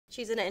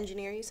She's an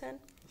engineer, you said?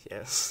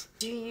 Yes.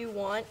 Do you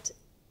want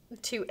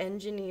to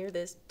engineer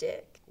this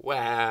dick?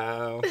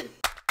 Wow.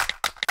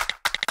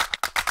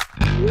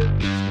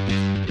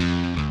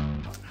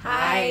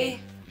 Hi.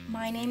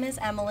 My name is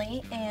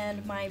Emily,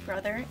 and my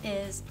brother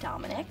is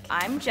Dominic.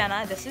 I'm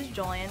Jenna, this is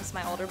Julian, it's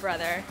my older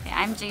brother. Hey,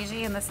 I'm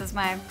Gigi, and this is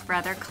my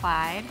brother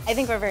Clyde. I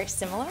think we're very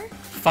similar.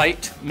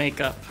 Fight,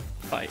 makeup,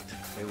 fight.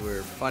 They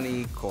were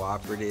funny,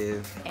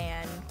 cooperative.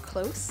 And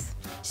close.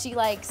 She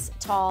likes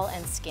tall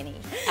and skinny.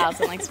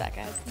 Allison likes fat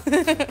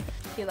guys.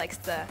 He likes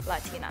the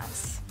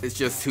Latinas. It's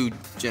just who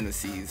Jenna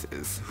sees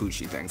is who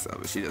she thinks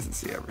of, but she doesn't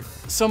see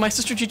everything. So my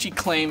sister Gigi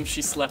claims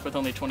she slept with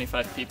only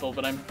 25 people,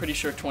 but I'm pretty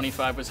sure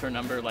 25 was her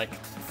number like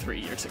 3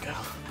 years ago.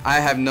 I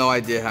have no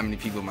idea how many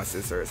people my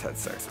sister has had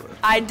sex with.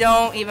 I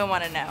don't even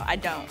want to know, I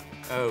don't.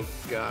 Oh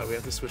God, we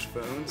have to switch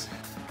phones?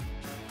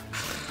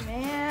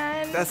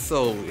 Man. That's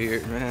so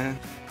weird, man.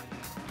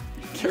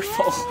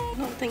 Careful. I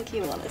don't think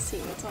you want to see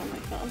what's on my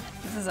phone.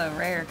 This is a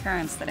rare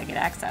occurrence that I get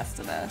access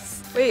to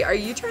this. Wait, are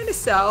you trying to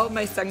sell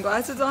my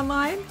sunglasses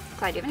online?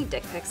 Clyde, do you have any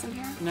dick pics in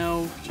here?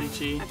 No,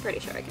 Gigi. I'm pretty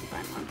sure I can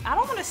find one. I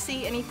don't want to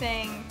see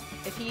anything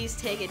if he's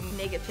taking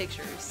naked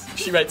pictures.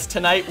 She writes,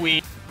 tonight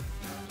we...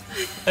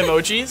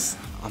 emojis.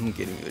 I'm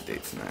getting you a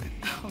date tonight.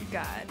 Oh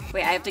God.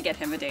 Wait, I have to get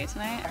him a date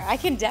tonight? I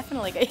can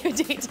definitely get you a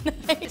date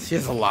tonight. She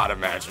has a lot of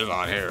matches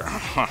on here.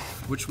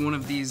 Which one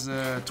of these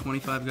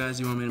 25 guys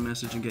do you want me to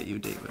message and get you a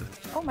date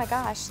with? Oh my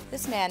gosh,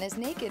 this man is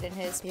naked in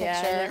his picture. Yeah,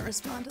 I didn't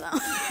respond to that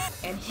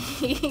one. And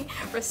he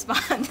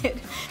responded,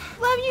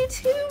 love you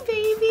too,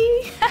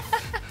 baby.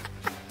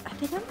 I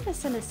think I'm gonna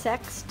send a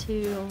sext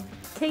to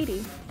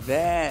Katie.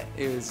 That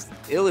is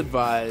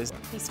ill-advised.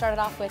 He started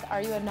off with,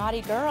 "Are you a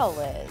naughty girl,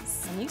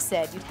 Liz?" And you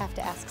said you'd have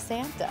to ask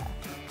Santa.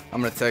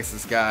 I'm gonna text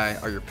this guy,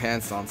 "Are your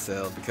pants on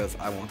sale?" because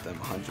I want them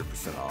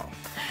 100% off.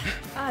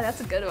 Ah,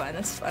 that's a good one,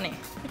 that's funny.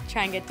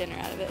 Try and get dinner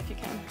out of it if you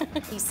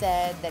can. He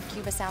said that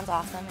Cuba sounds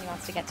awesome and he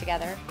wants to get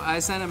together. I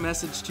sent a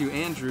message to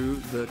Andrew,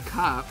 the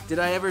cop. Did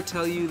I ever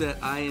tell you that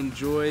I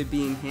enjoy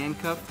being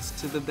handcuffed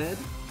to the bed?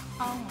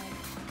 Oh my God.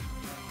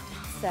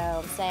 So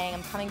I'm saying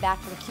I'm coming back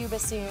from Cuba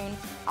soon.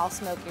 I'll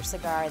smoke your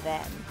cigar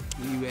then.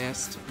 You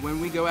asked, when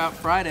we go out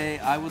Friday,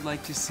 I would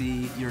like to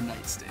see your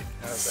nightstick.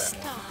 How's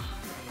that?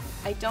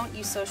 I don't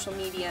use social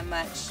media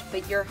much,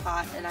 but you're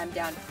hot and I'm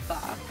down to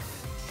fuck.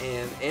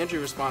 And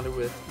Andrew responded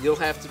with, you'll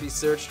have to be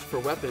searched for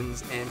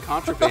weapons and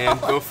contraband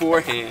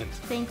beforehand.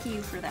 Thank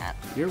you for that.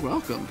 You're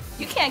welcome.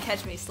 You can't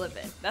catch me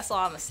slipping, that's all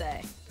I'm gonna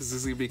say. This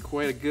is gonna be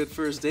quite a good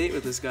first date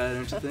with this guy,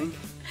 don't you think?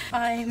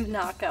 I'm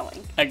not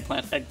going.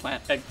 Eggplant,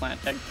 eggplant,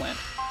 eggplant, eggplant.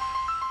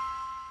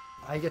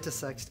 I get to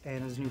sext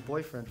Anna's new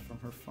boyfriend from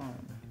her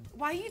phone.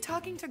 Why are you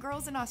talking to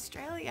girls in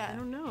Australia? I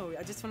don't know,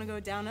 I just want to go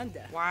down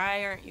under.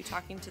 Why aren't you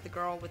talking to the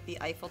girl with the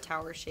Eiffel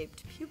Tower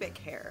shaped pubic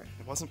hair?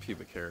 It wasn't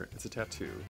pubic hair, it's a tattoo.